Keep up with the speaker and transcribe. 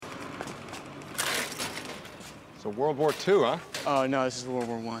So World War II, huh? Oh, no, this is World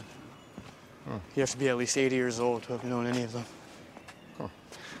War I. You have to be at least 80 years old to have known any of them. Huh.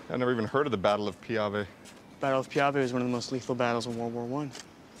 I never even heard of the Battle of Piave. Battle of Piave was one of the most lethal battles in World War I.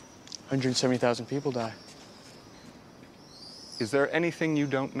 170,000 people died. Is there anything you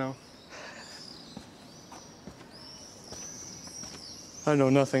don't know? I know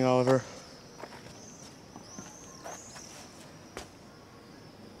nothing, Oliver.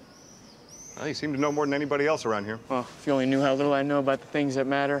 Well, you seem to know more than anybody else around here. Well, if you only knew how little I know about the things that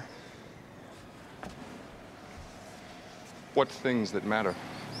matter. What things that matter?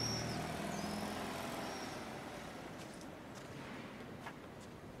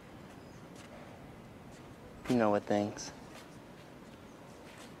 You know what things.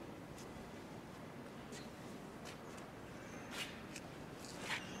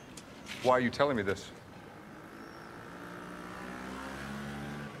 Why are you telling me this?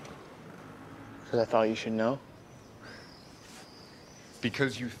 Because I thought you should know.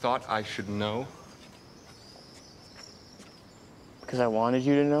 Because you thought I should know? Because I wanted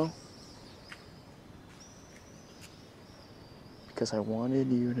you to know. Because I wanted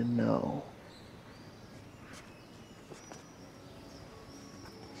you to know.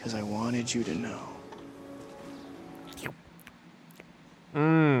 Because I wanted you to know.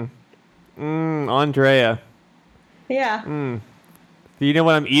 Andrea. Yeah. Do you know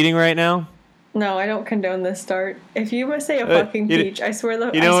what I'm eating right now? No, I don't condone this start. If you say a fucking peach, I swear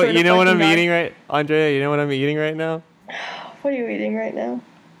the You know what I'm God. eating right, Andrea? You know what I'm eating right now? What are you eating right now?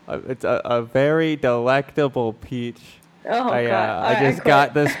 It's a very delectable peach. Oh God! I just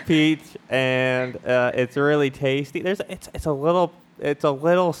got this peach, and it's really tasty. It's a little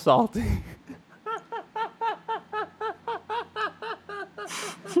salty.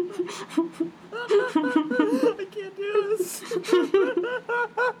 I can't do this.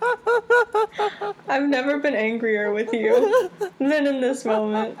 I've never been angrier with you than in this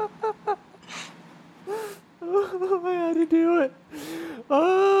moment. I had to do it.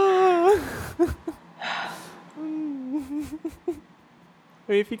 Oh.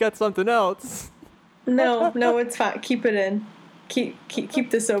 Maybe if you got something else. No, it's fine. Keep it in.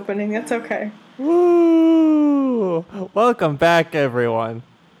 Keep this opening. That's okay. Woo! Welcome back, everyone.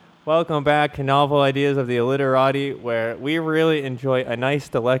 Welcome back to Novel Ideas of the Illiterati, where we really enjoy a nice,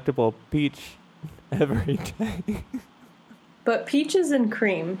 delectable peach every day. But peaches and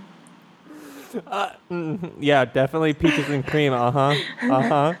cream. Yeah, definitely peaches and cream. Uh-huh.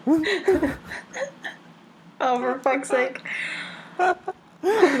 Oh, for fuck's sake. I'm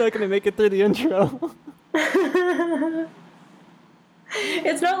not going to make it through the intro.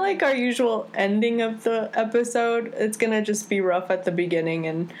 It's not like our usual ending of the episode. It's gonna just be rough at the beginning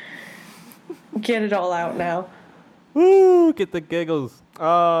and get it all out now. Woo! Get the giggles.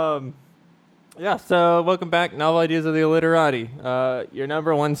 Yeah, so welcome back, Novel Ideas of the Illiterati. Your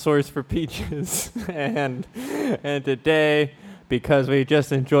number one source for peaches. and today, because we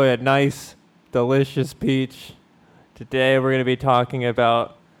just enjoy a nice, delicious peach, today we're going to be talking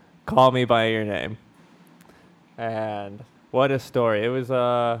about Call Me By Your Name. And what a story. It was,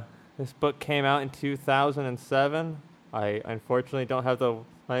 this book came out in 2007. I unfortunately don't have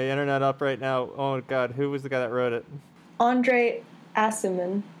my internet up right now. Oh, God, who was the guy that wrote it? Andre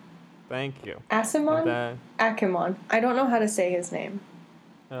Aciman. Thank you. Aciman? Aciman. I don't know how to say his name.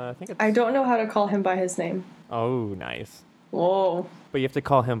 I don't know how to call him by his name. Oh, nice. Whoa. But you have to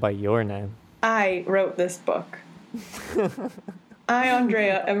call him by your name. I wrote this book. I,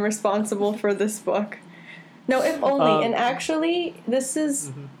 Andrea, am responsible for this book. No, if only. And actually, this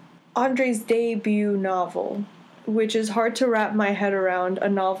is Andre's debut novel, which is hard to wrap my head around, a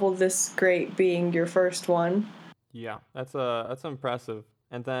novel this great being your first one. Yeah, that's impressive.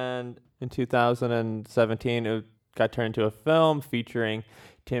 And then in 2017, it got turned into a film featuring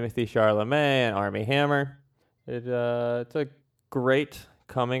Timothy Chalamet and Armie Hammer. It's a great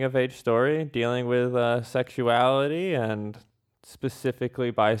coming-of-age story dealing with sexuality and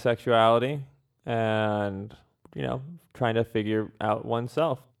specifically bisexuality and, trying to figure out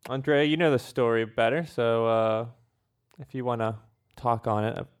oneself. Andrea, you know the story better, so if you want to talk on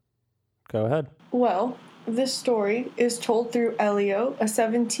it, go ahead. Well, this story is told through Elio, a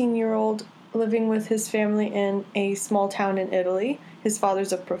 17-year-old living with his family in a small town in Italy. His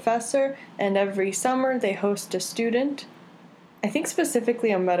father's a professor, and every summer they host a student, I think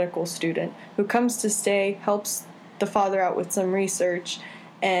specifically a medical student, who comes to stay, helps the father out with some research,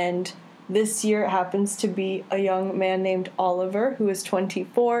 and this year it happens to be a young man named Oliver, who is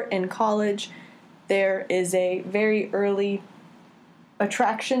 24, in college. There is a very early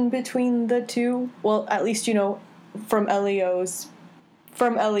attraction between the two. Well, at least, from Elio's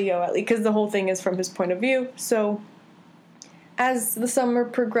from Elio, at least, because the whole thing is from his point of view. So as the summer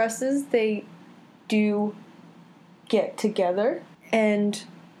progresses, they do get together and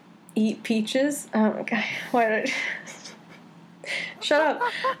eat peaches. Oh my god, why did I... Shut up.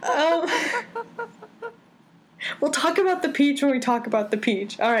 We'll talk about the peach when we talk about the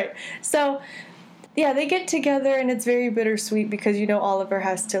peach. All right. So, yeah, they get together, and it's very bittersweet because, you know, Oliver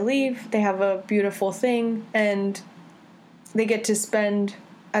has to leave. They have a beautiful thing, and they get to spend,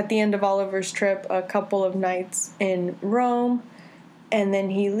 at the end of Oliver's trip, a couple of nights in Rome, and then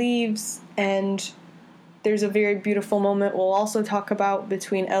he leaves, and there's a very beautiful moment we'll also talk about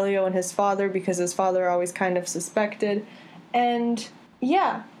between Elio and his father, because his father always kind of suspected. And,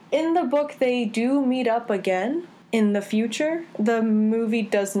 yeah, in the book, they do meet up again in the future. The movie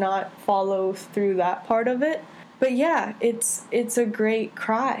does not follow through that part of it. But, yeah, it's a great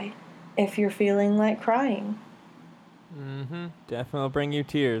cry if you're feeling like crying. Mm-hmm. Definitely bring you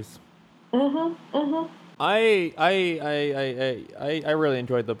tears. Mm-hmm. Mm-hmm. I really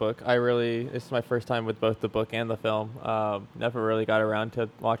enjoyed the book. This is my first time with both the book and the film. Never really got around to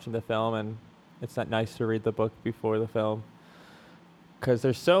watching the film, and it's not nice to read the book before the film, because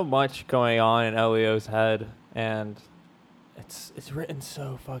there's so much going on in Elio's head, and it's written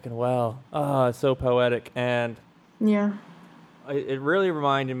so fucking well. It's so poetic, and Yeah. it really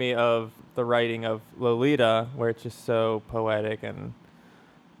reminded me of the writing of Lolita, where it's just so poetic and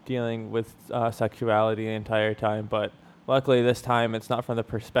dealing with sexuality the entire time. But luckily this time it's not from the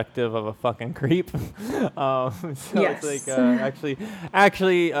perspective of a fucking creep. So Yes. it's like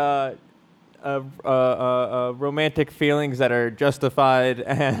actually romantic feelings that are justified,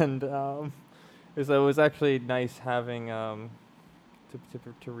 and so it was actually nice having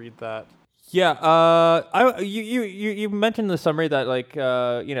to read that. Yeah, you mentioned in the summary that, like,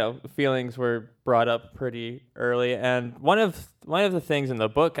 feelings were brought up pretty early, and one of the things in the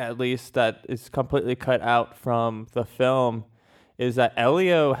book, at least, that is completely cut out from the film is that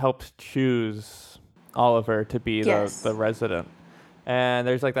Elio helped choose Oliver to be Yes. the resident. And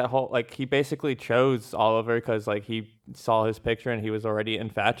there's like that whole, like, he basically chose Oliver because, like, he saw his picture and he was already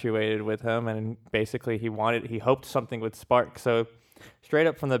infatuated with him, and basically he hoped something would spark. So straight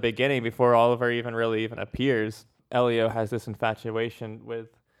up from the beginning, before Oliver even appears, Elio has this infatuation with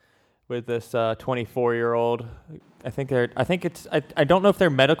this 24-year-old. I don't know if they're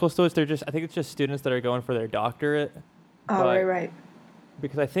medical students. I think it's just students that are going for their doctorate. Oh, right.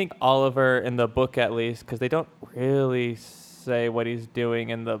 Because I think Oliver, in the book at least, because they don't really say what he's doing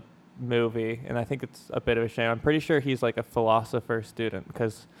in the movie, and I think it's a bit of a shame. I'm pretty sure he's like a philosopher student,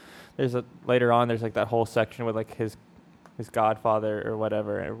 because later on there's like that whole section with like his godfather or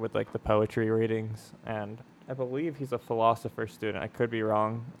whatever, with like the poetry readings, and I believe he's a philosopher student. I could be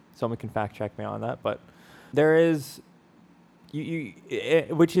wrong. Someone can fact check me on that, but there is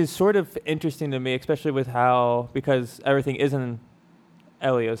which is sort of interesting to me, especially with how, because everything is in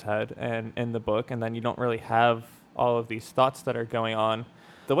Elio's head and in the book, and then you don't really have all of these thoughts that are going on.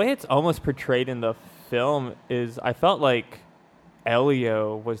 The way it's almost portrayed in the film is, I felt like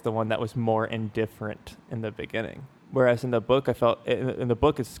Elio was the one that was more indifferent in the beginning. Whereas in the book, I felt in the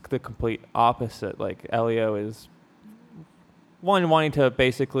book it's the complete opposite. Like, Elio is wanting to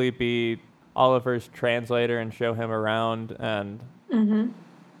basically be Oliver's translator and show him around and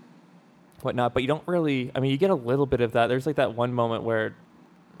whatnot. But you don't really, you get a little bit of that. There's like that one moment where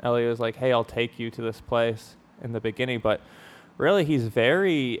Elio's like, hey, I'll take you to this place in the beginning. But really, he's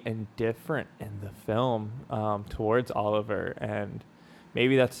very indifferent in the film towards Oliver. And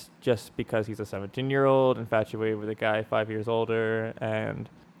maybe that's just because he's a 17-year-old infatuated with a guy 5 years older,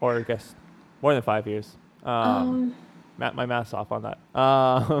 or I guess more than 5 years. My math's off on that.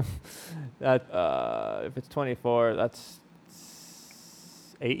 If it's 24, that's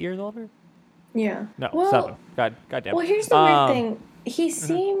 8 years older? Yeah. No, 7. God damn. Well, here's the weird thing. He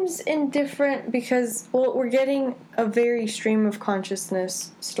seems indifferent because, we're getting a very stream of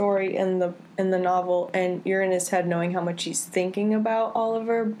consciousness story in the novel, and you're in his head knowing how much he's thinking about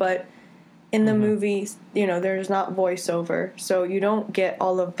Oliver, but in the movie, there's not voiceover, so you don't get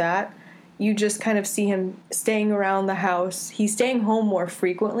all of that. You just kind of see him staying around the house. He's staying home more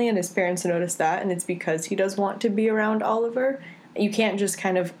frequently, and his parents notice that, and it's because he does want to be around Oliver. You can't just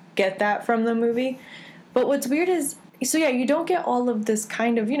kind of get that from the movie. But what's weird is, you don't get all of this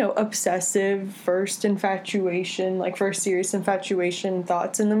kind of, obsessive first serious infatuation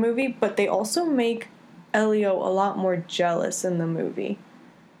thoughts in the movie, but they also make Elio a lot more jealous in the movie,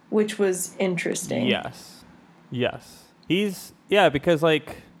 which was interesting. Yes. Because,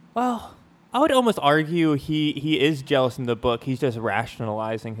 I would almost argue he is jealous in the book. He's just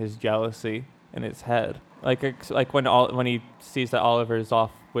rationalizing his jealousy in his head. Like when he sees that Oliver's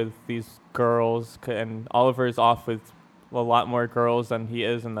off with these girls, and Oliver's off with a lot more girls than he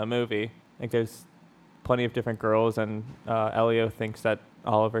is in the movie. Like there's plenty of different girls, and Elio thinks that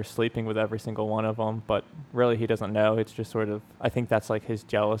Oliver's sleeping with every single one of them, but really he doesn't know. It's just sort of, I think that's like his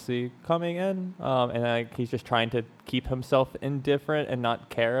jealousy coming in, and like he's just trying to keep himself indifferent and not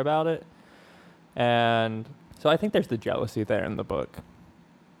care about it. And so I think there's the jealousy there in the book.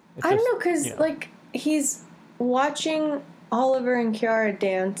 I don't know, because like he's watching Oliver and Kiara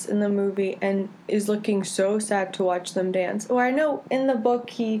dance in the movie and is looking so sad to watch them dance. Or I know in the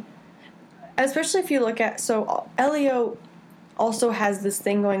book especially if you look at, so Elio also has this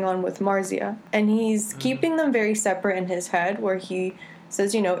thing going on with Marzia, and he's keeping them very separate in his head, where he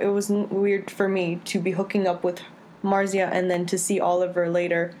says, it was weird for me to be hooking up with Marzia and then to see Oliver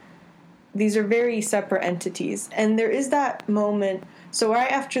later. These are very separate entities. And there is that moment, so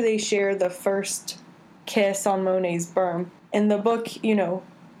right after they share the first kiss on Monet's berm, in the book,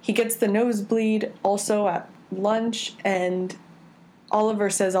 he gets the nosebleed also at lunch, and Oliver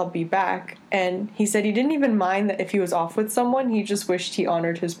says, "I'll be back." And he said he didn't even mind that if he was off with someone, he just wished he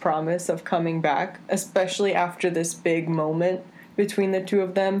honored his promise of coming back, especially after this big moment between the two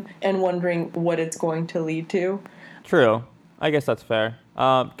of them and wondering what it's going to lead to. True. I guess that's fair.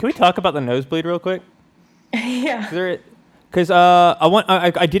 Can we talk about the nosebleed real quick? Yeah. Because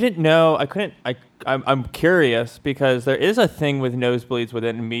I didn't know, I'm curious, because there is a thing with nosebleeds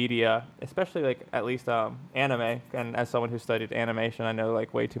within media, especially like at least anime. And as someone who studied animation, I know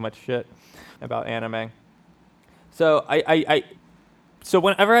like way too much shit about anime. So so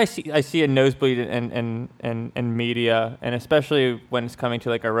whenever I see a nosebleed in media, and especially when it's coming to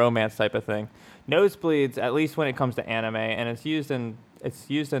like a romance type of thing, nosebleeds, at least when it comes to anime, and it's used in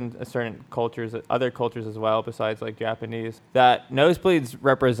certain cultures, other cultures as well, besides like Japanese, that nosebleeds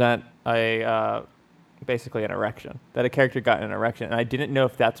represent basically an erection, that a character got an erection. And I didn't know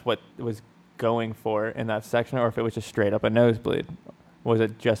if that's what it was going for in that section, or if it was just straight up a nosebleed. Was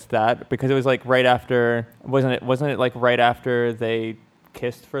it just that? Because it was like right after, wasn't it like right after they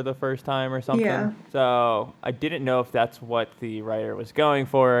kissed for the first time or something? Yeah. So I didn't know if that's what the writer was going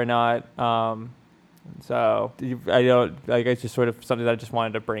for or not. So I don't, like, it's just sort of something that I just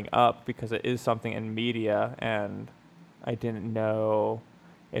wanted to bring up because it is something in media, and I didn't know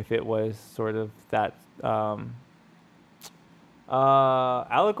if it was sort of that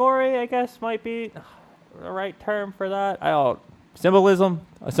allegory, I guess might be the right term for that. Symbolism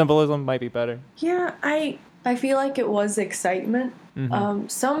might be better. Yeah, I feel like it was excitement. Mm-hmm.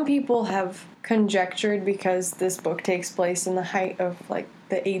 Some people have conjectured, because this book takes place in the height of like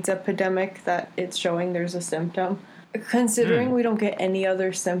the AIDS epidemic, that it's showing there's a symptom. Considering we don't get any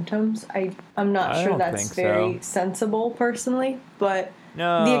other symptoms, I'm not sure that's very sensible personally, but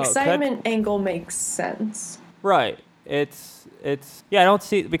the excitement angle makes sense. Right. It's yeah, I don't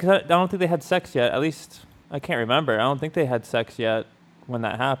see, because I don't think they had sex yet. At least I can't remember. I don't think they had sex yet when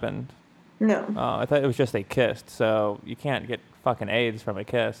that happened. No. I thought it was just they kissed, so you can't get fucking AIDS from a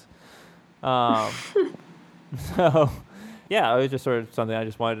kiss. So, yeah, it was just sort of something I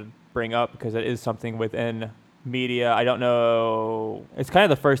just wanted to bring up because it is something within media. I don't know. It's kind of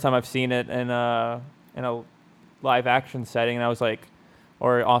the first time I've seen it in a live action setting, and I was like,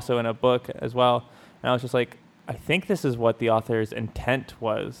 or also in a book as well. And I was just like, I think this is what the author's intent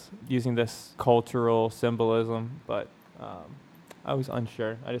was, using this cultural symbolism, but I was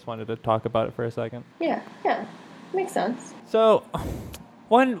unsure. I just wanted to talk about it for a second. Yeah, makes sense. So,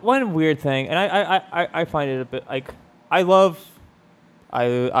 one weird thing, and I find it a bit like, I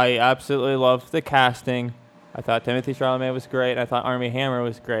absolutely love the casting. I thought Timothée Chalamet was great. I thought Armie Hammer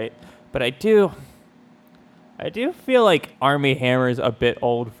was great, but I do feel like Armie Hammer is a bit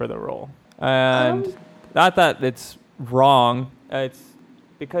old for the role, and not that it's wrong. It's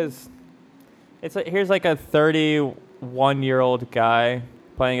because it's like, here's like a 31-year-old guy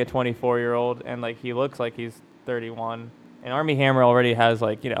playing a 24-year-old, and like he looks like he's 31. And Armie Hammer already has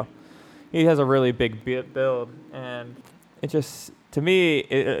like, he has a really big build, and it just, to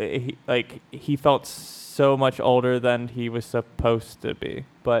me, he felt so much older than he was supposed to be.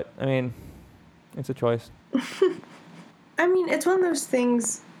 But I mean, it's a choice. I mean, it's one of those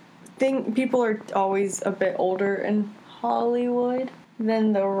things. People are always a bit older in Hollywood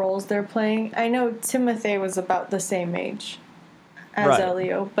than the roles they're playing. I know Timothée was about the same age as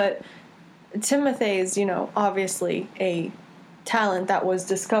Elio, but Timothée is, obviously a talent that was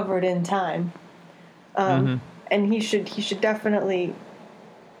discovered in time, and he should definitely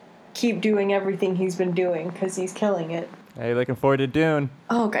keep doing everything he's been doing because he's killing it. Hey, looking forward to Dune.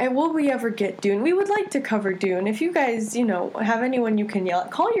 Oh, okay. Will we ever get Dune? We would like to cover Dune. If you guys, have anyone you can yell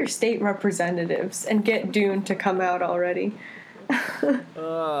at, call your state representatives and get Dune to come out already.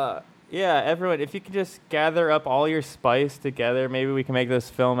 Yeah, everyone, if you could just gather up all your spice together, maybe we can make this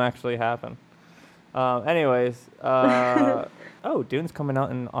film actually happen. Anyways, Dune's coming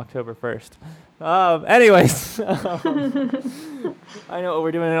out in October 1st. Anyways, I know what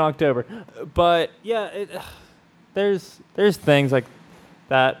we're doing in October, but yeah, there's things like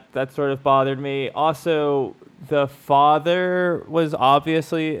that sort of bothered me. Also, the father was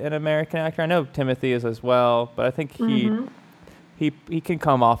obviously an American actor. I know Timothy is as well, but I think he can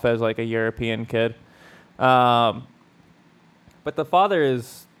come off as like a European kid. But the father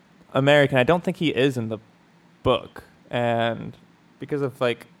is American. I don't think he is in the book, and because of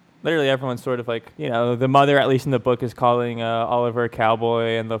like literally everyone's sort of like, the mother, at least in the book, is calling Oliver a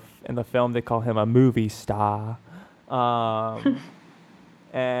cowboy, and in the film they call him a movie star.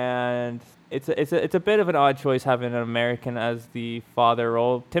 And it's a bit of an odd choice having an American as the father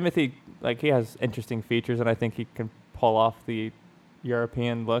role. Timothy, like, he has interesting features, and I think he can pull off the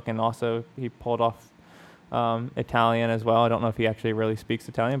European look, and also he pulled off Italian as well. I don't know if he actually really speaks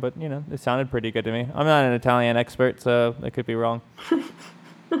Italian, but it sounded pretty good to me. I'm not an Italian expert, so I could be wrong.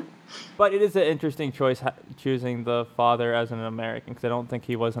 But it is an interesting choice choosing the father as an American, because I don't think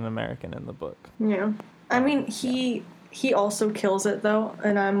he was an American in the book. Yeah. I mean, he also kills it, though,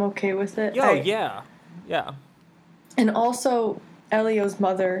 and I'm okay with it. Yeah. And also, Elio's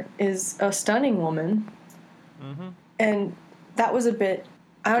mother is a stunning woman. Mm-hmm. And that was a bit,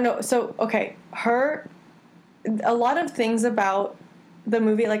 I don't know. So, okay, a lot of things about the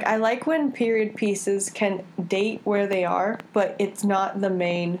movie, like, I like when period pieces can date where they are, but it's not the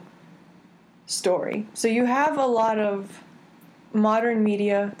main story. So you have a lot of modern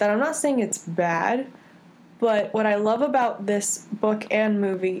media that I'm not saying it's bad, but what I love about this book and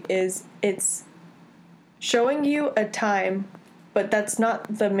movie is it's showing you a time, but that's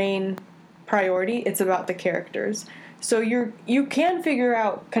not the main priority. It's about the characters. So you can figure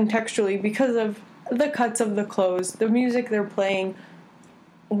out contextually, because of the cuts of the clothes, the music they're playing,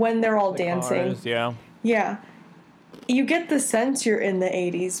 when they're all dancing. Cars, yeah. Yeah. You get the sense you're in the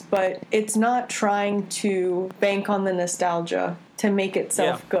 80s, but it's not trying to bank on the nostalgia to make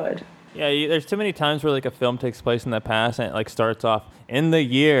itself good. Yeah, there's too many times where like a film takes place in the past and it like starts off in the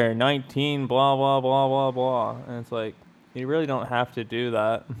year 19 blah blah blah blah blah, and it's like you really don't have to do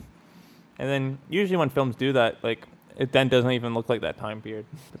that. And then usually when films do that, like it then doesn't even look like that time period.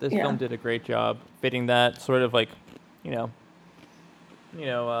 But this film did a great job fitting that sort of like, Elio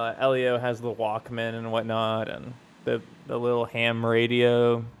has the Walkman and whatnot, and the little hand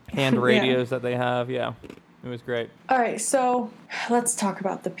radios that they have. Yeah, it was great. All right, so let's talk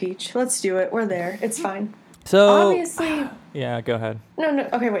about the peach. Let's do it. We're there. It's fine. So obviously, yeah, go ahead. No.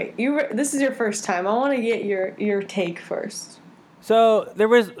 Okay, wait. This is your first time. I want to get your take first. So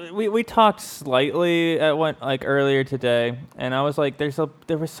we talked slightly at earlier today, and I was like, there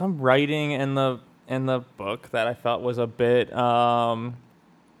was some writing in the book that I felt was a bit online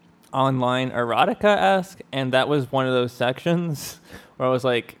erotica-esque, and that was one of those sections where I was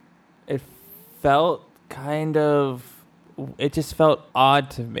like, it just felt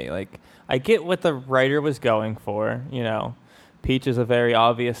odd to me. Like, I get what the writer was going for, peach is a very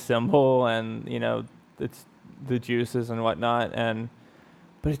obvious symbol, and it's the juices and whatnot,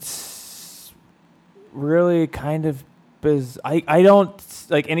 but it's really kind of I don't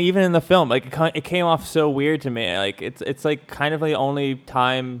like, and even in the film, like it came off so weird to me. Like it's like kind of the only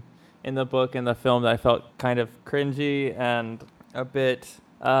time in the book and the film that I felt kind of cringy and a bit.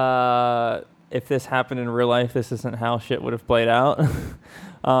 If this happened in real life, this isn't how shit would have played out.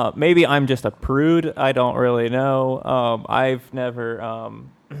 Maybe I'm just a prude. I don't really know. I've never,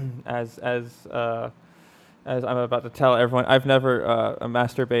 as I'm about to tell everyone, I've never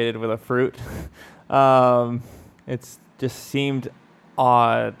masturbated with a fruit. It's just seemed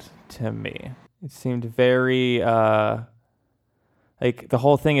odd to me. It seemed very like the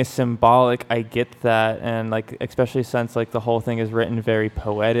whole thing is symbolic. I get that, and like especially since like the whole thing is written very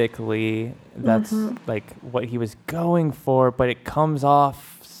poetically. That's like what he was going for, but it comes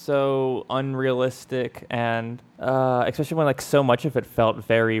off so unrealistic, and especially when like so much of it felt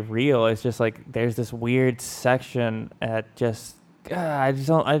very real. It's just like there's this weird section at just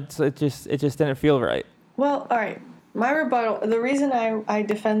it just didn't feel right. Well, all right. My rebuttal, the reason I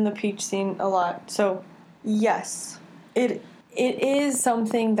defend the peach scene a lot, so yes, it is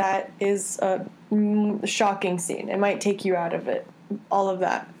something that is a shocking scene. It might take you out of it, all of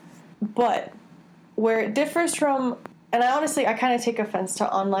that. But where it differs from, and I kind of take offense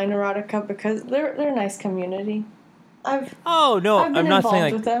to online erotica because they're a nice community. Oh no, I've been I'm not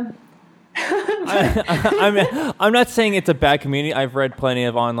saying involved like with them. I'm not saying it's a bad community. I've read plenty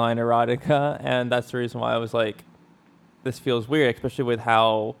of online erotica, and that's the reason why I was like, this feels weird, especially with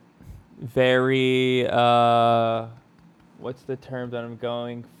how very what's the term that I'm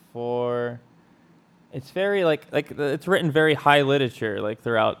going for? It's very like it's written very high literature like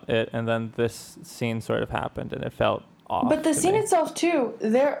throughout it, and then this scene sort of happened, and it felt off. But the to scene me. itself too,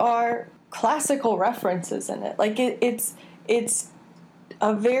 there are classical references in it. Like it's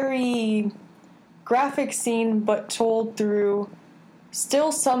a very graphic scene, but told through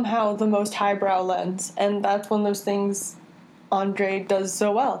still somehow the most highbrow lens, and that's one of those things Andre does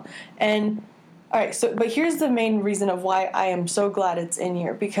so well. And all right, so but here's the main reason of why I am so glad it's in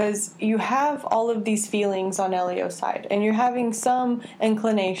here, because you have all of these feelings on Elio's side, and you're having some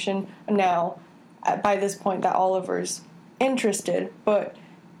inclination now by this point that Oliver's interested. But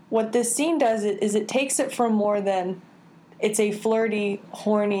what this scene does is it takes it from more than it's a flirty,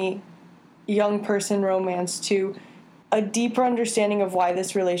 horny, young person romance to a deeper understanding of why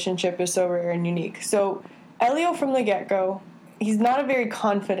this relationship is so rare and unique. So Elio from the get-go, he's not a very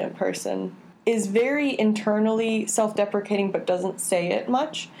confident person, is very internally self-deprecating but doesn't say it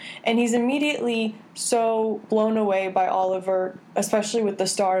much. And he's immediately so blown away by Oliver, especially with the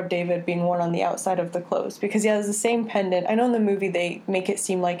Star of David being worn on the outside of the clothes, because he has the same pendant. I know in the movie they make it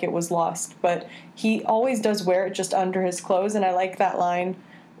seem like it was lost, but he always does wear it just under his clothes. And I like that line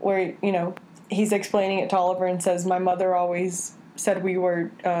where, you know, he's explaining it to Oliver and says, my mother always said we were,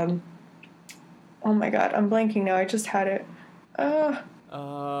 oh my God, I'm blanking now. I just had it.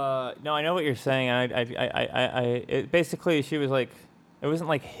 No, I know what you're saying. It basically, she was like, it wasn't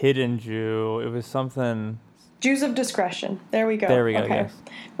like hidden Jew. It was something. Jews of discretion. There we go. There we go. Okay. Yes.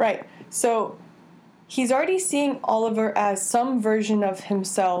 Right. So he's already seeing Oliver as some version of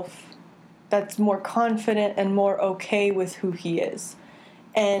himself that's more confident and more okay with who he is.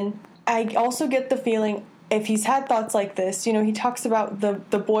 And I also get the feeling, if he's had thoughts like this, you know, he talks about the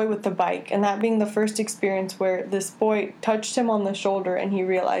boy with the bike, and that being the first experience where this boy touched him on the shoulder and he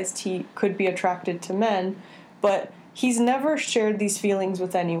realized he could be attracted to men, but he's never shared these feelings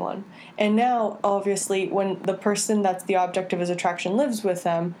with anyone. And now, obviously, when the person that's the object of his attraction lives with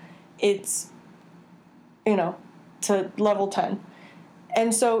him, it's, you know, to level 10.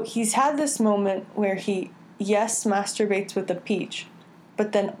 And so he's had this moment where he, yes, masturbates with a peach,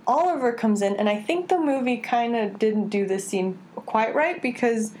 but then Oliver comes in, and I think the movie kind of didn't do this scene quite right,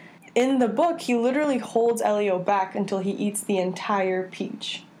 because in the book, he literally holds Elio back until he eats the entire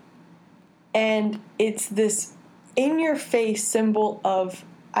peach. And it's this in-your-face symbol of,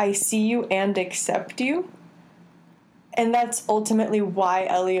 I see you and accept you. And that's ultimately why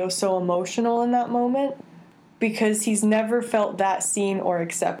Elio's so emotional in that moment, because he's never felt that seen or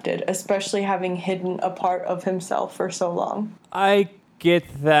accepted, especially having hidden a part of himself for so long. I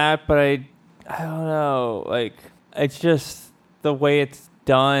get that, but I don't know. Like, it's just the way it's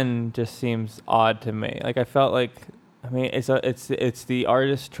done just seems odd to me. Like, I felt like, I mean, it's the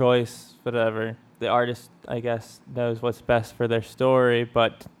artist's choice, whatever. The artist, I guess, knows what's best for their story,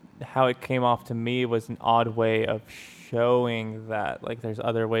 but how it came off to me was an odd way of showing that. Like, there's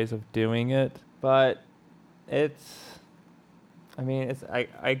other ways of doing it, but I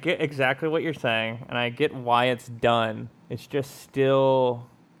get exactly what you're saying, and I get why it's done. It's just still,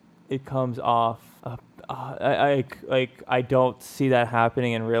 it comes off. I don't see that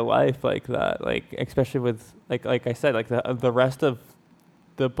happening in real life like that. Like, especially with like I said, like the rest of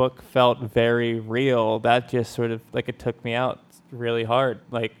the book felt very real. That just sort of like it took me out really hard.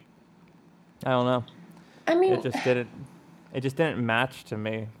 Like, I don't know. I mean, It just didn't match to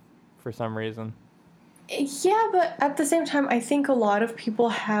me for some reason. yeah, but at the same time, I think a lot of people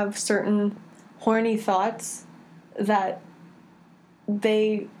have certain horny thoughts that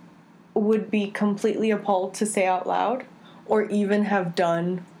they would be completely appalled to say out loud, or even have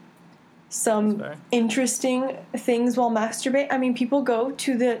done some interesting things while masturbate. I mean, people go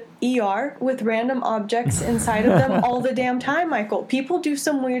to the ER with random objects inside of them all the damn time, Michael. People do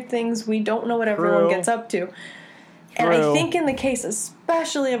some weird things. We don't know what everyone gets up to. And I think in the case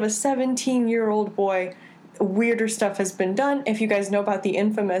especially of a 17-year-old boy, weirder stuff has been done. If you guys know about the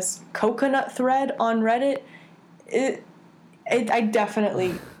infamous coconut thread on Reddit, I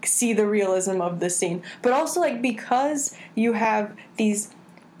definitely see the realism of this scene. But also, like, because you have these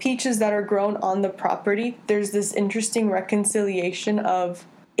peaches that are grown on the property, there's this interesting reconciliation of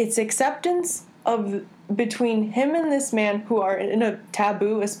its acceptance of between him and this man who are in a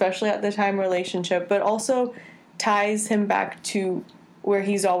taboo, especially at the time, relationship, but also ties him back to where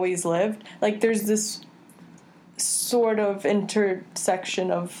he's always lived. Like, there's this sort of intersection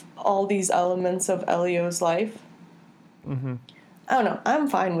of all these elements of Elio's life I don't know. I'm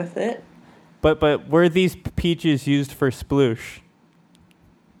fine with it. But were these peaches used for sploosh?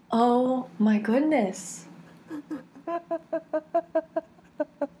 Oh my goodness.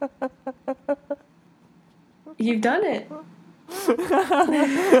 You've done it.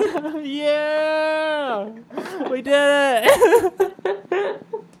 Yeah! We did it!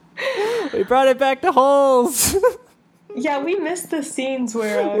 We brought it back to holes! Yeah, we missed the scenes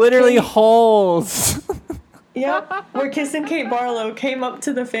where Literally Kate, holes! yeah, where Kiss and Kate Barlow came up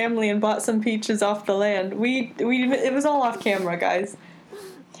to the family and bought some peaches off the land. We it was all off camera, guys.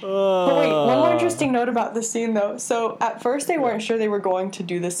 But wait, one more interesting note about the scene though. So at first they weren't sure they were going to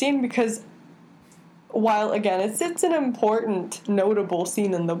do the scene because while again it's an important, notable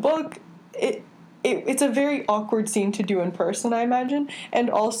scene in the book, it's a very awkward scene to do in person, I imagine.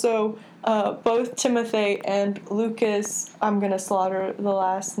 And also, both Timothy and Lucas, I'm gonna slaughter the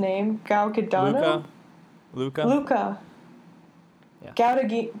last name, Gaugadano? Luca?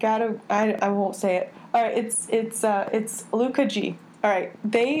 Yeah. I won't say it. Alright, it's Luca G. Alright,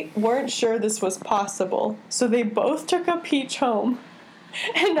 they weren't sure this was possible, so they both took a peach home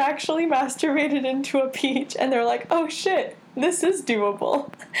and actually masturbated into a peach, and they're like, oh shit, this is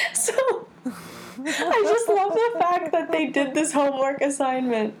doable. So, I just love the fact that they did this homework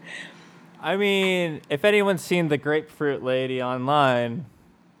assignment. I mean, if anyone's seen The Grapefruit Lady online,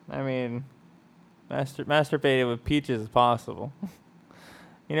 I mean, masturbating with peaches is possible.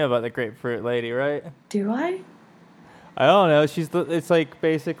 You know about The Grapefruit Lady, right? Do I? I don't know. It's like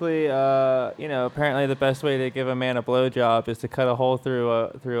basically, apparently the best way to give a man a blowjob is to cut a hole through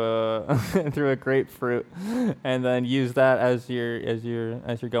a through a grapefruit, and then use that as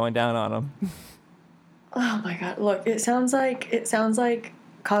you're going down on him. Oh my god! Look, it sounds like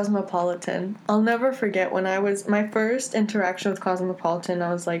Cosmopolitan. I'll never forget when I was my first interaction with Cosmopolitan.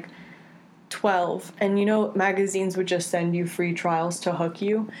 I was like 12, and magazines would just send you free trials to hook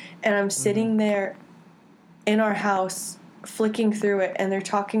you, and I'm sitting there in our house flicking through it, and they're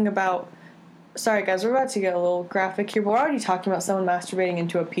talking about, sorry guys, we're about to get a little graphic here, but we're already talking about someone masturbating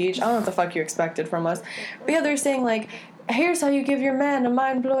into a peach. I don't know what the fuck you expected from us. But yeah, they're saying like, here's how you give your man a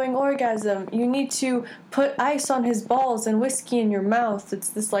mind-blowing orgasm. You need to put ice on his balls and whiskey in your mouth. It's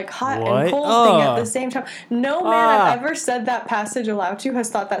this like hot and cold thing at the same time. No man I've ever said that passage aloud to has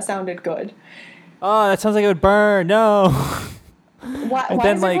thought that sounded good. Oh, that sounds like it would burn. No. Why is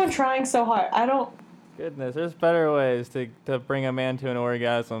everyone trying so hard? I don't... Goodness, there's better ways to bring a man to an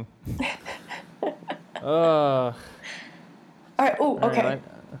orgasm. All right. Oh, okay.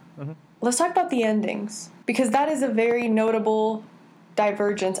 Let's talk about the endings, because that is a very notable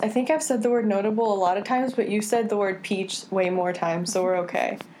divergence. I think I've said the word notable a lot of times, but you said the word peach way more times, so we're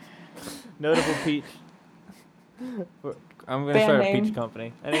okay. Notable peach. I'm going to start a peach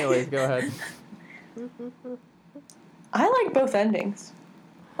company. Anyways, go ahead. I like both endings.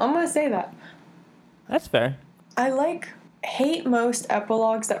 I'm going to say that. That's fair. I hate most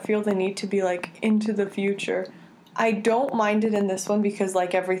epilogues that feel the need to be like into the future. I don't mind it in this one because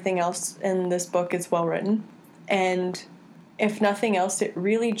like everything else in this book is well written. And if nothing else, it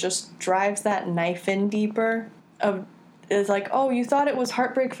really just drives that knife in deeper it's like, oh, you thought it was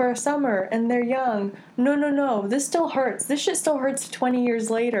heartbreak for a summer and they're young. No. This still hurts. This shit still hurts 20 years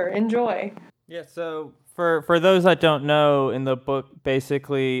later. Enjoy. Yeah, so for those that don't know, in the book,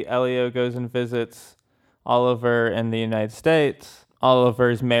 basically, Elio goes and visits Oliver in the United States.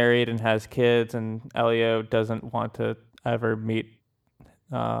 Oliver's married and has kids, and Elio doesn't want to ever meet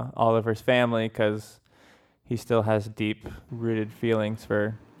Oliver's family because he still has deep-rooted feelings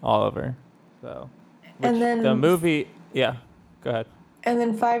for Oliver. So, and then the movie, yeah, go ahead. And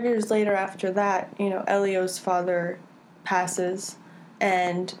then 5 years later after that, Elio's father passes,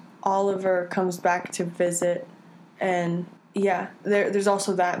 and Oliver comes back to visit, and yeah, there's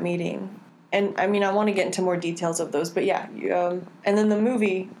also that meeting. And, I mean, I want to get into more details of those, but yeah. And then the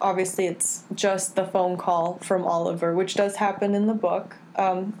movie, obviously, it's just the phone call from Oliver, which does happen in the book.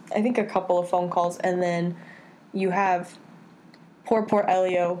 I think a couple of phone calls, and then you have poor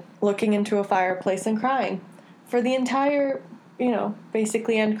Elio looking into a fireplace and crying for the entire,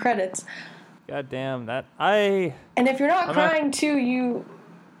 basically end credits. God damn, And if you're not crying, too,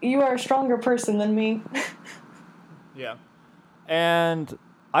 you are a stronger person than me. Yeah. And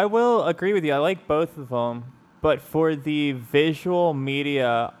I will agree with you. I like both of them, but for the visual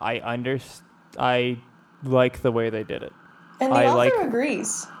media, I like the way they did it. And the author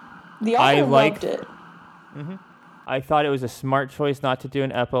agrees. The author loved it. Mm-hmm. I thought it was a smart choice not to do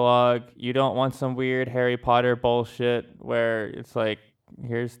an epilogue. You don't want some weird Harry Potter bullshit where it's like,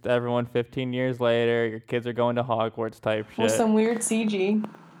 here's everyone 15 years later, your kids are going to Hogwarts type shit. With some weird CG.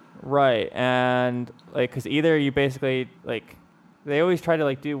 Right, and like, cause either you basically like, they always try to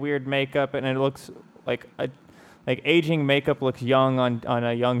like do weird makeup, and it looks like like aging makeup looks young on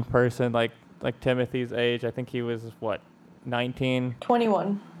a young person, like Timothy's age. I think he was what, 19,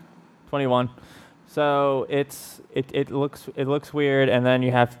 21. 21. So it looks weird, and then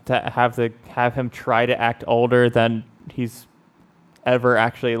you have to have him try to act older than he's ever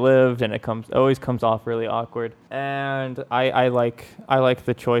actually lived, and it always comes off really awkward. And I like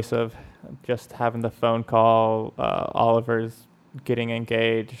the choice of just having the phone call. Oliver's getting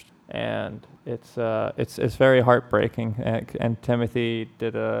engaged, and it's very heartbreaking. And Timothy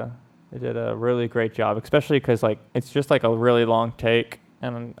did a really great job, especially because like it's just like a really long take,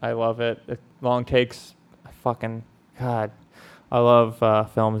 and I love it. Long takes, God. I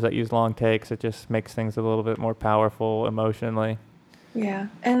love films that use long takes. It just makes things a little bit more powerful emotionally. Yeah.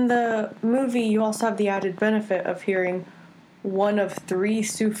 And the movie, you also have the added benefit of hearing one of 3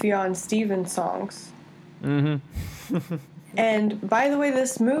 Sufjan Stevens songs. Mm-hmm. And by the way,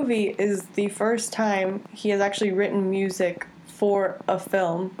 this movie is the first time he has actually written music for a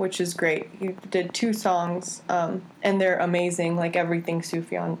film, which is great. He did 2 songs, and they're amazing, like everything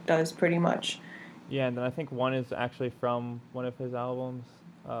Sufjan does pretty much. Yeah, and then I think one is actually from one of his albums,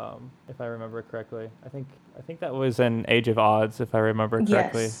 if I remember correctly. I think that was in Age of Odds, if I remember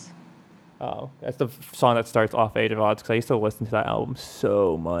correctly. Yes. Oh, that's the song that starts off Age of Odds, because I used to listen to that album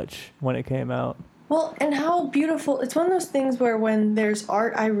so much when it came out. Well, and how beautiful. It's one of those things where when there's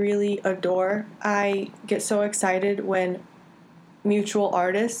art I really adore, I get so excited when mutual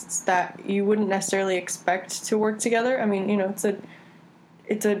artists that you wouldn't necessarily expect to work together. I mean, you know,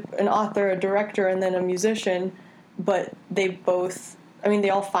 it's an author, a director, and then a musician, but they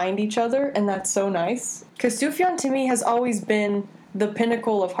all find each other, and that's so nice. Because Sufjan, to me, has always been the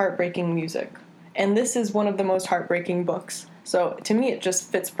pinnacle of heartbreaking music, and this is one of the most heartbreaking books. So, to me, it just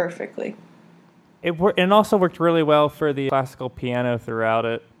fits perfectly. It also worked really well for the classical piano throughout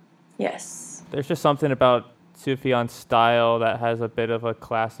it. Yes. There's just something about Sufjan's style that has a bit of a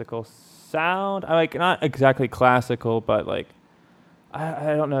classical sound. Like, not exactly classical, but like,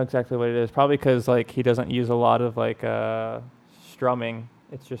 I don't know exactly what it is. Probably because like he doesn't use a lot of like strumming.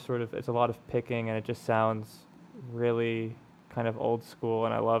 It's just it's a lot of picking, and it just sounds really kind of old school,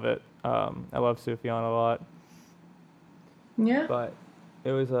 and I love it. I love Sufjan a lot. Yeah. But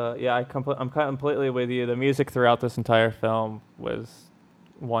it was I'm completely with you. The music throughout this entire film was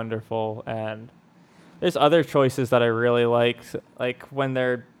wonderful, and there's other choices that I really liked, like when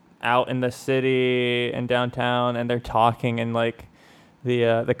they're out in the city and downtown, and they're talking, and like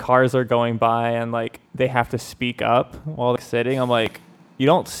the cars are going by, and like they have to speak up while they're sitting. I'm like, you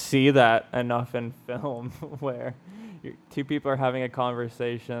don't see that enough in film, where two people are having a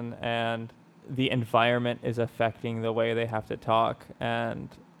conversation and the environment is affecting the way they have to talk, and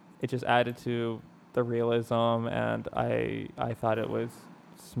it just added to the realism, and I thought it was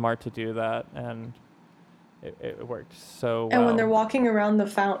smart to do that, and it worked so well. And when they're walking around the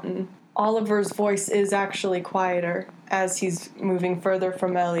fountain, Oliver's voice is actually quieter as he's moving further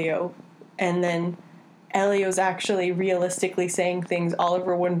from Elio, and then Elio's actually realistically saying things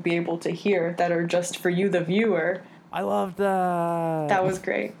Oliver wouldn't be able to hear that are just for you, the viewer. I love that. That was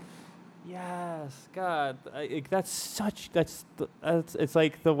great. Yes, God, it's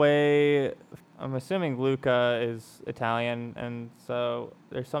like the way, I'm assuming Luca is Italian, and so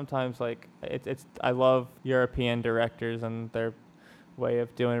there's sometimes like I love European directors and their way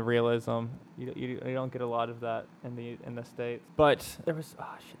of doing realism. You don't get a lot of that in the States. But there was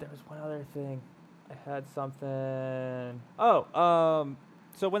one other thing. I had something.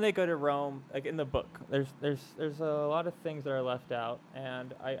 So when they go to Rome, like in the book, there's a lot of things that are left out,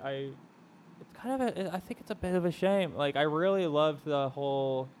 and it's kind of I think it's a bit of a shame. Like, I really loved the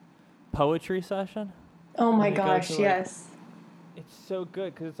whole poetry session. Oh my gosh, yes. It's so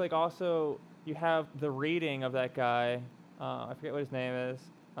good, because it's like also you have the reading of that guy. I forget what his name is,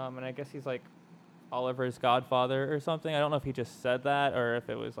 and I guess he's like Oliver's godfather or something. I don't know if he just said that or if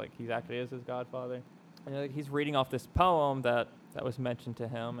it was like he actually is his godfather. And like, he's reading off this poem that was mentioned to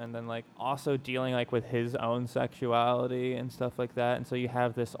him, and then like also dealing like with his own sexuality and stuff like that. And so you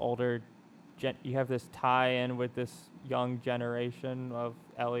have this you have this tie-in with this young generation of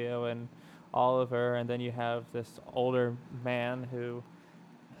Elio and Oliver, and then you have this older man who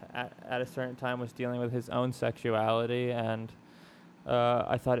at a certain time was dealing with his own sexuality, and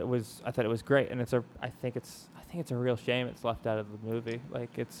I thought it was great, and I think it's a real shame it's left out of the movie.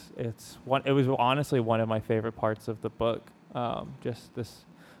 Like, it was honestly one of my favorite parts of the book, just this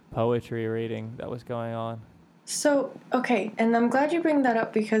poetry reading that was going on. So, okay, and I'm glad you bring that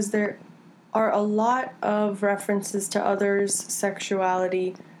up, because there are a lot of references to others'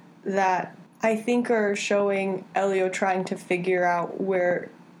 sexuality that I think are showing Elio trying to figure out where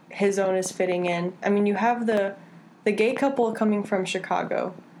his own is fitting in. I mean, you have the gay couple coming from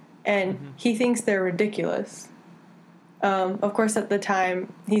Chicago, and he thinks they're ridiculous. Of course, at the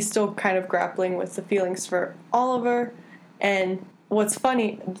time, he's still kind of grappling with the feelings for Oliver. And what's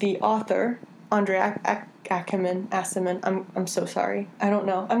funny, the author, Andre Aciman, I'm so sorry. I don't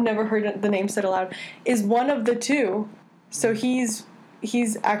know. I've never heard the name said aloud, is one of the two. So he's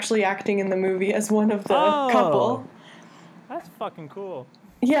actually acting in the movie as one of the couple. That's fucking cool.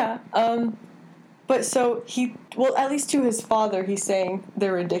 Yeah. But so at least to his father, he's saying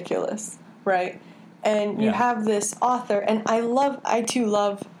they're ridiculous, right? And you have this author, and I too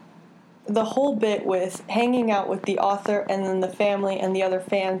love the whole bit with hanging out with the author and then the family and the other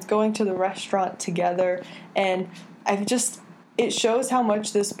fans going to the restaurant together. And it shows how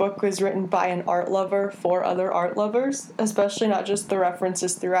much this book was written by an art lover for other art lovers, especially not just the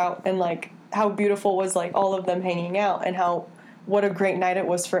references throughout, and like how beautiful was like all of them hanging out, and what a great night it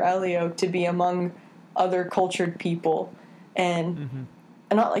was for Elio to be among other cultured people. And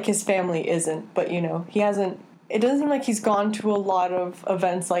not like his family isn't, but he hasn't, it doesn't seem like he's gone to a lot of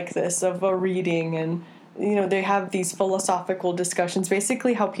events like this, of a reading, and they have these philosophical discussions,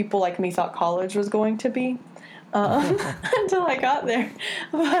 basically how people like me thought college was going to be, until I got there.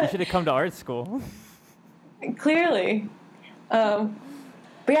 But You should have come to art school. clearly. But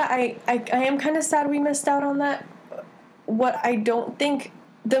yeah, I am kind of sad we missed out on that. What I don't think,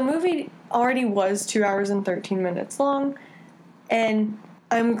 the movie already was 2 hours and 13 minutes long, and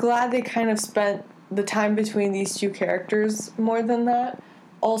I'm glad they kind of spent the time between these two characters more than that.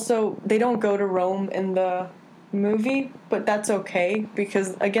 Also, they don't go to Rome in the movie, but that's okay,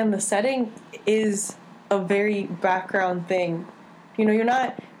 because again, the setting is a very background thing.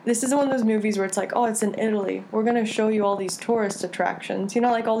 This isn't one of those movies where it's like, oh, it's in Italy, we're going to show you all these tourist attractions.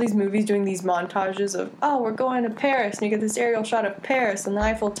 Like all these movies doing these montages of, oh, we're going to Paris, and you get this aerial shot of Paris and the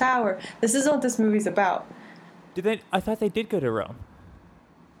Eiffel Tower. This isn't what this movie's about. I thought they did go to Rome.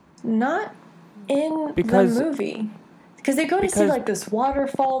 Not in the movie. Because they go to see like this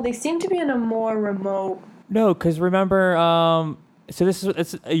waterfall. They seem to be in a more remote... No, because remember,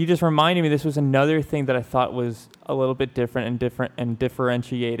 you just reminded me, this was another thing that I thought was a little bit different and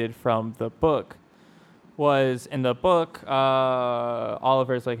differentiated from the book. Was in the book,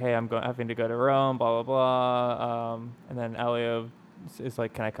 Oliver's like, hey, having to go to Rome, blah, blah, blah. And then Elio is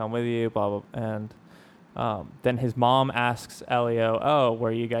like, can I come with you, blah, blah. And then his mom asks Elio, oh,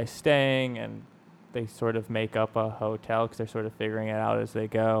 where are you guys staying? And they sort of make up a hotel because they're sort of figuring it out as they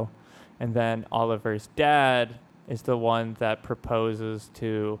go. And then Oliver's dad is the one that proposes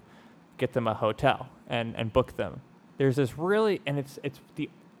to get them a hotel and book them. There's this really, and it's the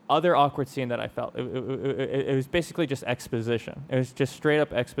other awkward scene that I felt. It was basically just exposition. It was just straight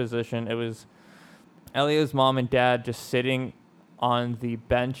up exposition. It was Elio's mom and dad just sitting on the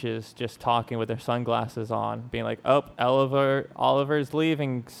benches, just talking with their sunglasses on, being like, oh, Oliver's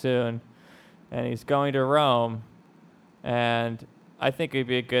leaving soon, and he's going to Rome, and I think it'd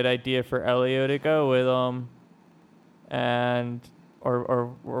be a good idea for Elio to go with him. And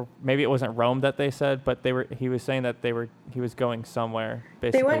or maybe it wasn't Rome that they said, but he was saying that he was going somewhere,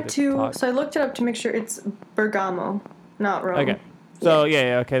 basically. They went to so I looked it up to make sure it's Bergamo, not Rome. Okay. So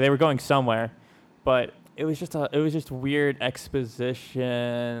yeah, okay, they were going somewhere, but it was just weird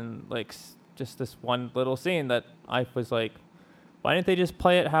exposition, like just this one little scene that I was like, why didn't they just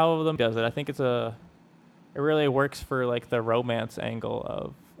play it how them does it? I think it really works for like the romance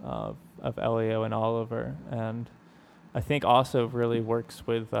angle of Elio and Oliver, and I think also really works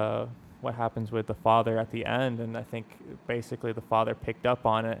with what happens with the father at the end, and I think basically the father picked up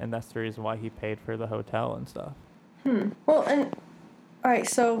on it, and that's the reason why he paid for the hotel and stuff. Well, and all right,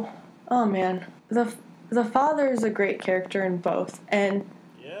 so oh man, the father is a great character in both, and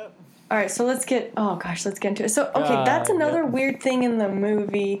Yep. All right, so let's get into it. So okay, that's another weird thing in the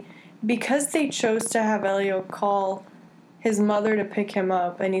movie, because they chose to have Elio call his mother to pick him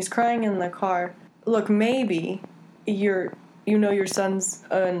up, and he's crying in the car. Look, maybe your son's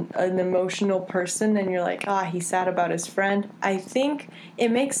an emotional person, and you're like, he's sad about his friend. I think it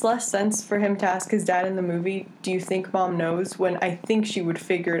makes less sense for him to ask his dad in the movie, do you think mom knows, when I think she would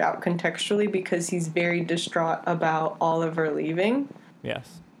figure it out contextually, because he's very distraught about Oliver leaving.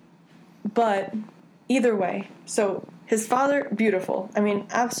 Yes. But either way, so his father, beautiful. I mean,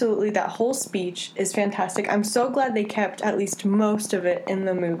 absolutely, that whole speech is fantastic. I'm so glad they kept at least most of it in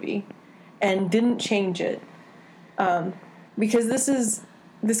the movie and didn't change it. Because this is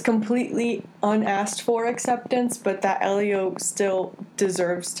this completely unasked for acceptance, but that Elio still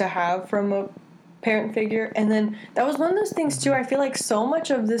deserves to have from parent figure. And then that was one of those things too. I feel like so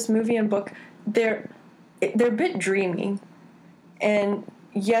much of this movie and book, they're a bit dreamy. And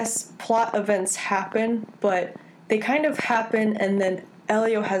yes, plot events happen, but they kind of happen, and then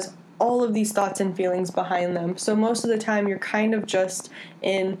Elio has all of these thoughts and feelings behind them. So most of the time, you're kind of just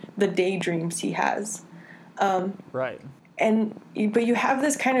in the daydreams he has. Right. But you have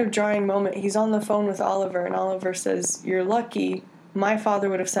this kind of jarring moment. He's on the phone with Oliver, and Oliver says, "You're lucky. My father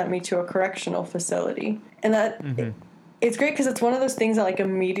would have sent me to a correctional facility." And that it's great because it's one of those things that like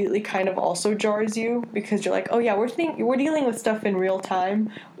immediately kind of also jars you, because you're like, oh yeah, we're dealing with stuff in real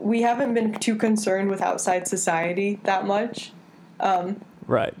time. We haven't been too concerned with outside society that much.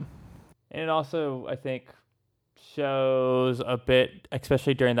 Right. And it also, I think, shows a bit,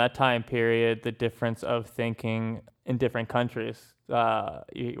 especially during that time period, the difference of thinking in different countries.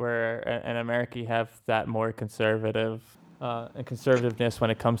 Where in America you have that more conservative and conservativeness when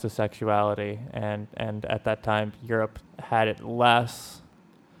it comes to sexuality, and at that time Europe had it less.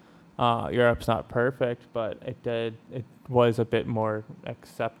 Europe's not perfect, but it was a bit more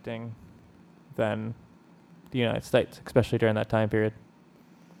accepting than the United States, especially during that time period.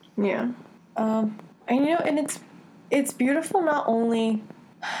 Yeah. And it's beautiful. Not only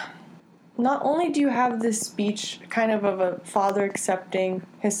do you have this speech kind of a father accepting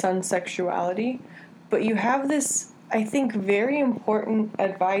his son's sexuality, but you have this, I think, very important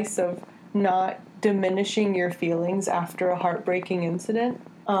advice of not diminishing your feelings after a heartbreaking incident.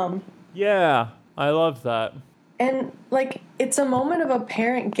 Yeah, I love that. And, like, it's a moment of a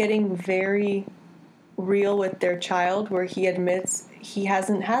parent getting very real with their child, where he admits he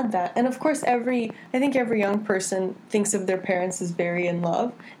hasn't had that. And, of course, I think every young person thinks of their parents as very in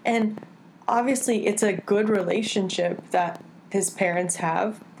love. And, obviously, it's a good relationship that his parents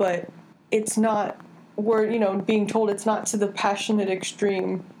have, but it's not, we're, being told it's not to the passionate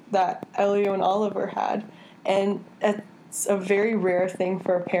extreme that Elio and Oliver had. And it's a very rare thing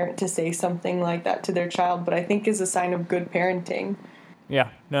for a parent to say something like that to their child, but I think is a sign of good parenting. Yeah,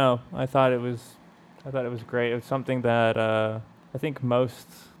 no, I thought it was great. It was something that I think most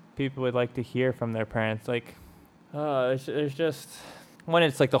people would like to hear from their parents. Like, there's just, when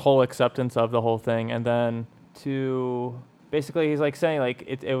it's like the whole acceptance of the whole thing, and then to basically he's like saying like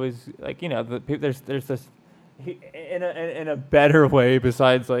it was like, there's this in a better way,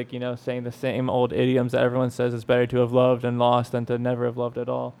 besides like, saying the same old idioms that everyone says it's better to have loved and lost than to never have loved at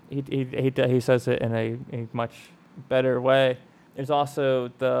all. He says it in a much better way. There's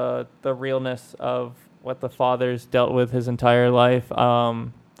also the realness of what the father's dealt with his entire life.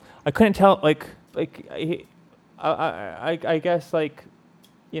 I couldn't tell, I guess, like,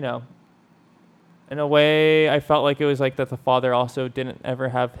 in a way, I felt like it was like that the father also didn't ever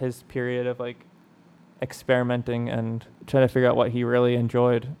have his period of like experimenting and trying to figure out what he really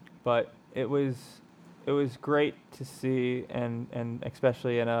enjoyed. But it was great to see, and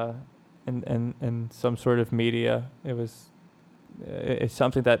especially in some sort of media, it's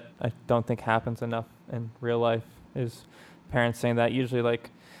something that I don't think happens enough in real life, is parents saying that. Usually,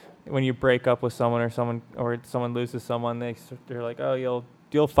 like, when you break up with someone or someone loses someone, they're like, oh,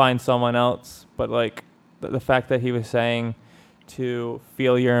 you'll find someone else. But like the fact that he was saying to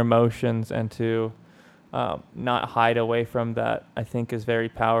feel your emotions and to not hide away from that, I think is very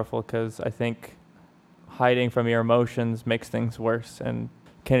powerful, because I think hiding from your emotions makes things worse and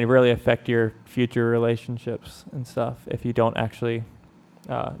can really affect your future relationships and stuff if you don't actually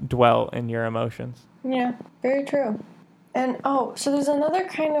dwell in your emotions. Yeah, very true. And, so there's another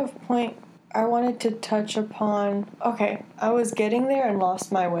kind of point I wanted to touch upon. Okay, I was getting there and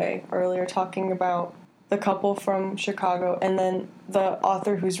lost my way earlier, talking about the couple from Chicago, and then the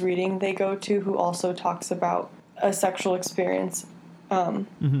author whose reading they go to, who also talks about a sexual experience in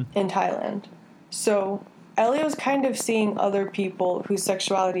Thailand. So Elio's kind of seeing other people whose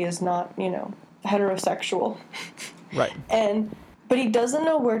sexuality is not, heterosexual. Right. But he doesn't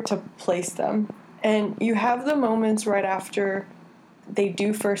know where to place them. And you have the moments right after they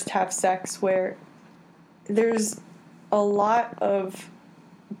do first have sex where there's a lot of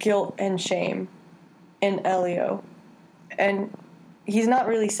guilt and shame in Elio. And he's not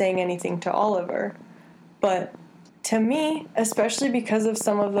really saying anything to Oliver. But to me, especially because of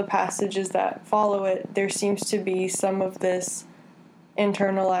some of the passages that follow it, there seems to be some of this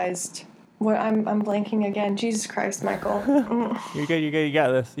internalized... I'm blanking again. Jesus Christ, Michael. You're good. You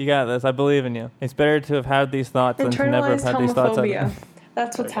got this. I believe in you. It's better to have had these thoughts than to never have had these thoughts. Homophobia.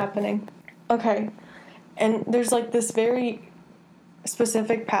 That's what's happening. Okay. And there's like this very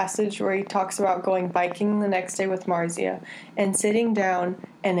specific passage where he talks about going biking the next day with Marzia and sitting down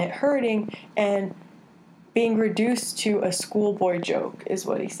and it hurting and being reduced to a schoolboy joke, is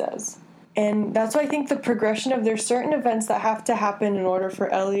what he says. And that's why I think the progression of there's certain events that have to happen in order for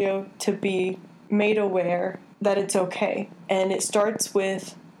Elio to be made aware that it's okay. And it starts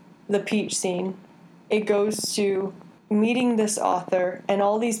with the peach scene. It goes to meeting this author and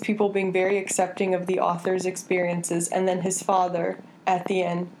all these people being very accepting of the author's experiences, and then his father at the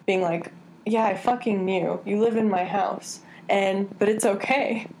end being like, yeah, I fucking knew. You live in my house. But it's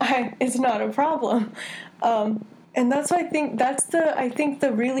okay. It's not a problem. And that's why I think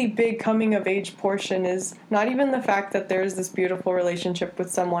the really big coming of age portion is not even the fact that there's this beautiful relationship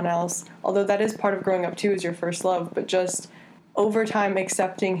with someone else, although that is part of growing up too, is your first love, but just over time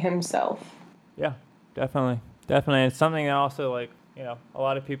accepting himself. Yeah, definitely. Definitely. It's something that also, like, you know, a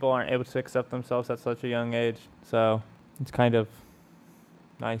lot of people aren't able to accept themselves at such a young age. So it's kind of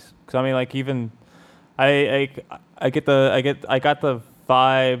nice. Because, I mean, like, even I got the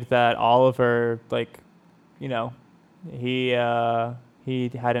vibe that Oliver, like, you know, he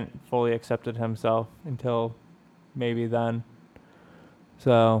hadn't fully accepted himself until maybe then.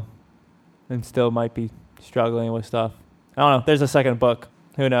 So, and still might be struggling with stuff. I don't know. There's a second book.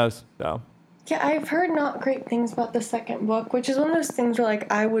 Who knows? So. Yeah, I've heard not great things about the second book, which is one of those things where,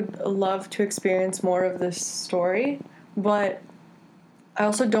 like, I would love to experience more of this story, but I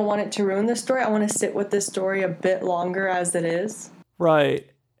also don't want it to ruin the story. I want to sit with this story a bit longer as it is. Right.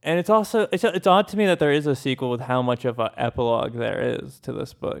 And it's also, it's odd to me that there is a sequel with how much of an epilogue there is to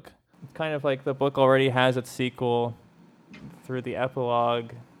this book. It's kind of like the book already has its sequel through the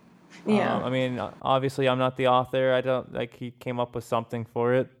epilogue. Yeah. I mean, obviously I'm not the author. I don't, like, he came up with something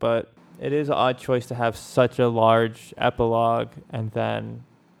for it, but it is an odd choice to have such a large epilogue and then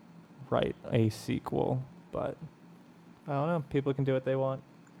write a sequel. But I don't know. People can do what they want.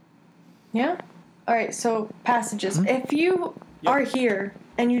 Yeah? All right, so passages. If you are here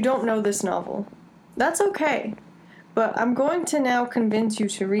and you don't know this novel, that's okay. But I'm going to now convince you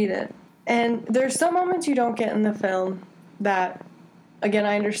to read it. And there's some moments you don't get in the film that, again,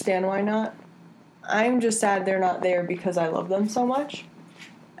 I understand why not. I'm just sad they're not there because I love them so much.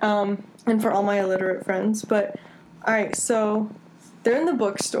 And for all my illiterate friends. But, all right, so they're in the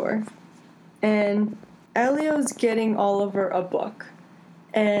bookstore. And Elio's getting Oliver a book.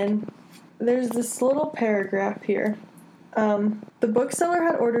 And there's this little paragraph here. The bookseller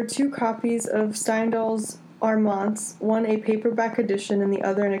had ordered 2 copies of Stendhal's Armance, one a paperback edition and the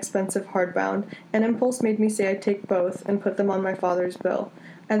other an expensive hardbound. An impulse made me say I'd take both and put them on my father's bill.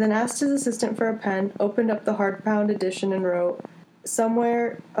 I then asked his assistant for a pen, opened up the hardbound edition and wrote,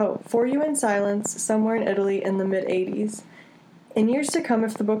 For You in Silence, somewhere in Italy in the mid-'80s. In years to come,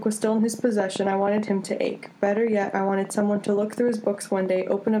 if the book was still in his possession, I wanted him to ache. Better yet, I wanted someone to look through his books one day,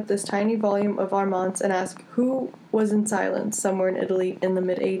 open up this tiny volume of Armance, and ask, who was in silence somewhere in Italy in the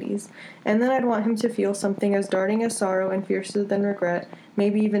mid-'80s? And then I'd want him to feel something as darting as sorrow and fiercer than regret,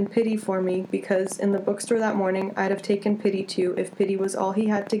 maybe even pity for me, because in the bookstore that morning, I'd have taken pity too, if pity was all he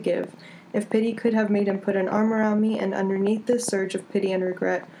had to give. If pity could have made him put an arm around me, and underneath this surge of pity and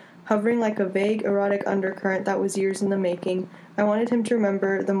regret, hovering like a vague, erotic undercurrent that was years in the making, I wanted him to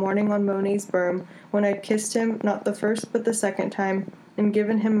remember the morning on Monet's berm, when I'd kissed him, not the first but the second time, and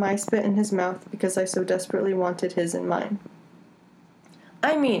given him my spit in his mouth because I so desperately wanted his in mine.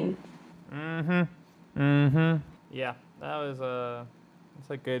 I mean... Yeah, that's a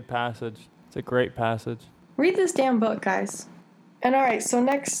good passage. It's a great passage. Read this damn book, guys. And alright, so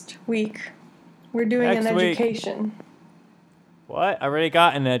next week, we're doing an education. What? I already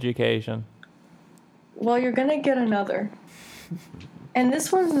got an education. Well, you're gonna get another. And this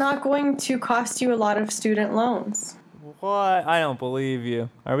one's not going to cost you a lot of student loans. What? I don't believe you.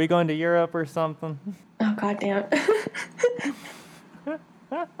 Are we going to Europe or something? Oh, goddamn.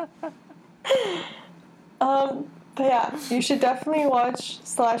 But yeah, you should definitely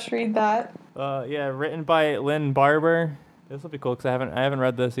watch/read that. Yeah, written by Lynn Barber. This will be cool because I haven't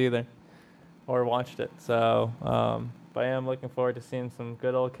read this either, or watched it. So, but I am looking forward to seeing some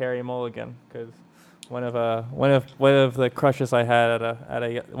good old Carey Mulligan because one of the crushes I had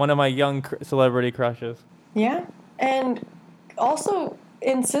one of my young celebrity crushes. Yeah, and also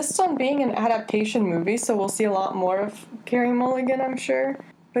insists on being an adaptation movie, so we'll see a lot more of Carey Mulligan, I'm sure.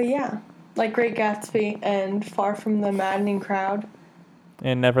 But yeah, like Great Gatsby and Far from the Maddening Crowd.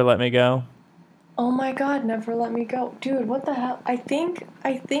 And Never Let Me Go. Oh my God, Never Let Me Go. Dude, what the hell? I think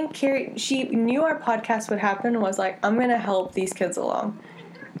Carey, she knew our podcast would happen and was like, I'm going to help these kids along.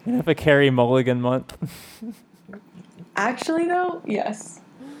 You have a Carey Mulligan month. Actually, though, yes.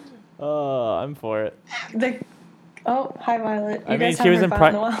 Oh, I'm for it. Hi, Violet. I mean, she was in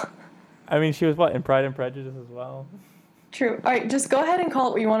she was what, in Pride and Prejudice as well? True. All right, just go ahead and call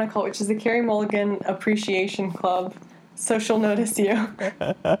it what you want to call it, which is the Carey Mulligan Appreciation Club. so she'll notice you. All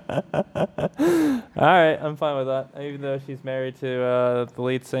right, I'm fine with that. Even though she's married to the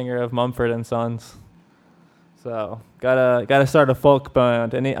lead singer of Mumford and Sons, so gotta start a folk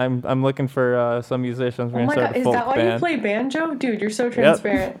band. I'm looking for some musicians. We're Oh gonna my start god, a is folk that why band. you play banjo? Dude, you're so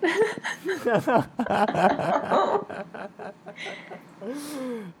transparent.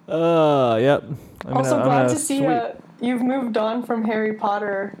 Yep. Also, glad to see you've moved on from Harry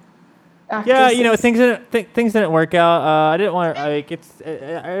Potter actresses. Yeah, things didn't work out. I didn't want to,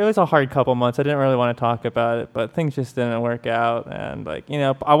 it was a hard couple months. I didn't really want to talk about it, but things just didn't work out. And I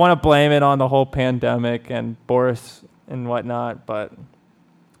want to blame it on the whole pandemic and Boris and whatnot, but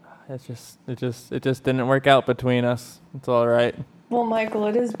it just didn't work out between us. It's all right. Well, Michael,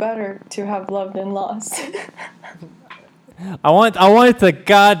 it is better to have loved and lost. I want the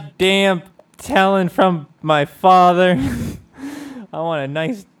goddamn telling from my father. I want a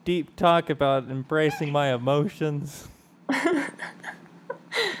nice deep talk about embracing my emotions.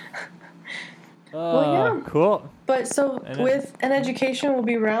 Well, yeah. Cool. But so with an education, we'll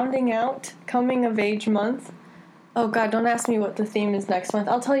be rounding out coming of age month. Oh God, don't ask me what the theme is next month.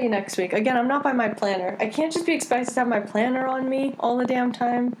 I'll tell you next week. Again, I'm not by my planner. I can't just be expected to have my planner on me all the damn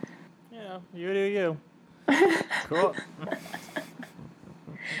time. Yeah, you do you. Cool.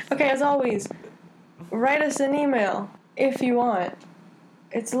 Okay, as always, write us an email if you want.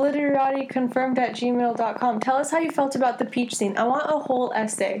 It's literaticonfirmed@gmail.com. Tell us how you felt about the peach scene. I want a whole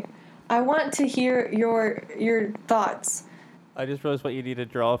essay. I want to hear your thoughts. I just realized what you need to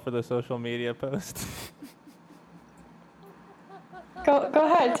draw for the social media post. Go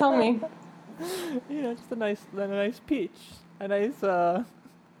ahead, tell me. Just a nice peach. A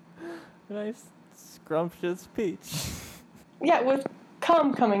nice scrumptious peach. Yeah, with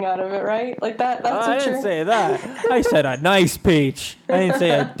cum coming out of it, right? Like that's what I didn't say that. I said a nice peach. I didn't say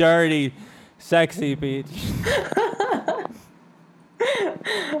a dirty, sexy peach.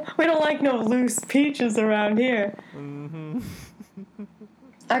 We don't like no loose peaches around here. Mm-hmm.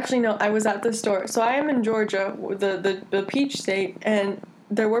 Actually, no, I was at the store. So I am in Georgia, the peach state, and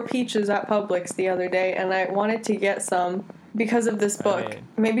there were peaches at Publix the other day, and I wanted to get some because of this book.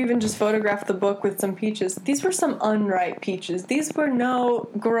 Maybe even just photograph the book with some peaches. These were some unripe peaches. These were no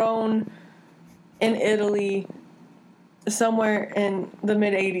grown in Italy somewhere in the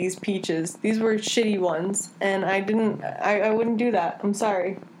mid-'80s peaches. These were shitty ones, and I wouldn't do that. I'm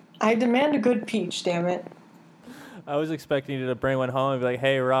sorry. I demand a good peach, damn it. I was expecting you to bring one home and be like,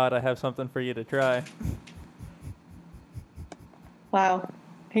 "Hey, Rod, I have something for you to try." Wow.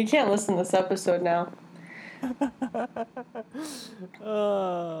 He can't listen to this episode now.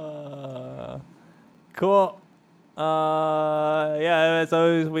 Cool. Yeah, as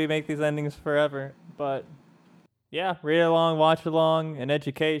always, we make these endings forever. But, yeah, read along, watch along, an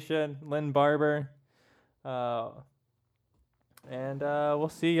education, Lynn Barber. And we'll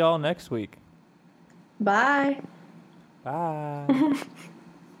see y'all next week. Bye. Bye.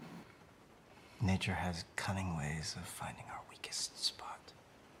 Nature has cunning ways of finding our weakest spot.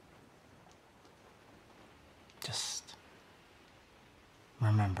 Just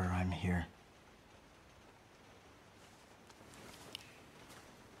remember I'm here.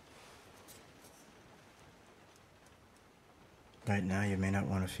 Right now, you may not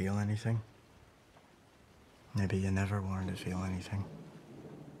want to feel anything. Maybe you never wanted to feel anything.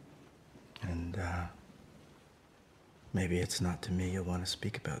 And, maybe it's not to me you'll want to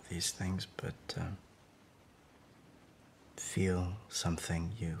speak about these things, but, feel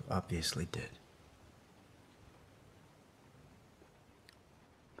something you obviously did.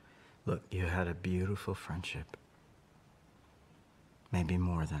 Look, you had a beautiful friendship. Maybe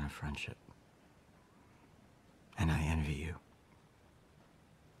more than a friendship. And I envy you.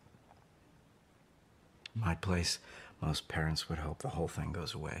 My place, most parents would hope the whole thing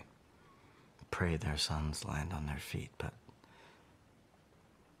goes away. Pray their sons land on their feet, but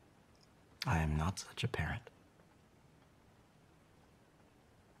I am not such a parent.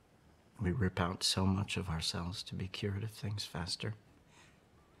 We rip out so much of ourselves to be cured of things faster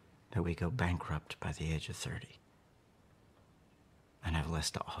that we go bankrupt by the age of 30 and have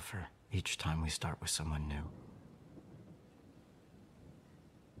less to offer each time we start with someone new.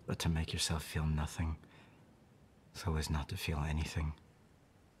 But to make yourself feel nothing so as not to feel anything,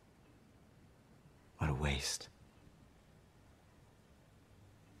 what a waste.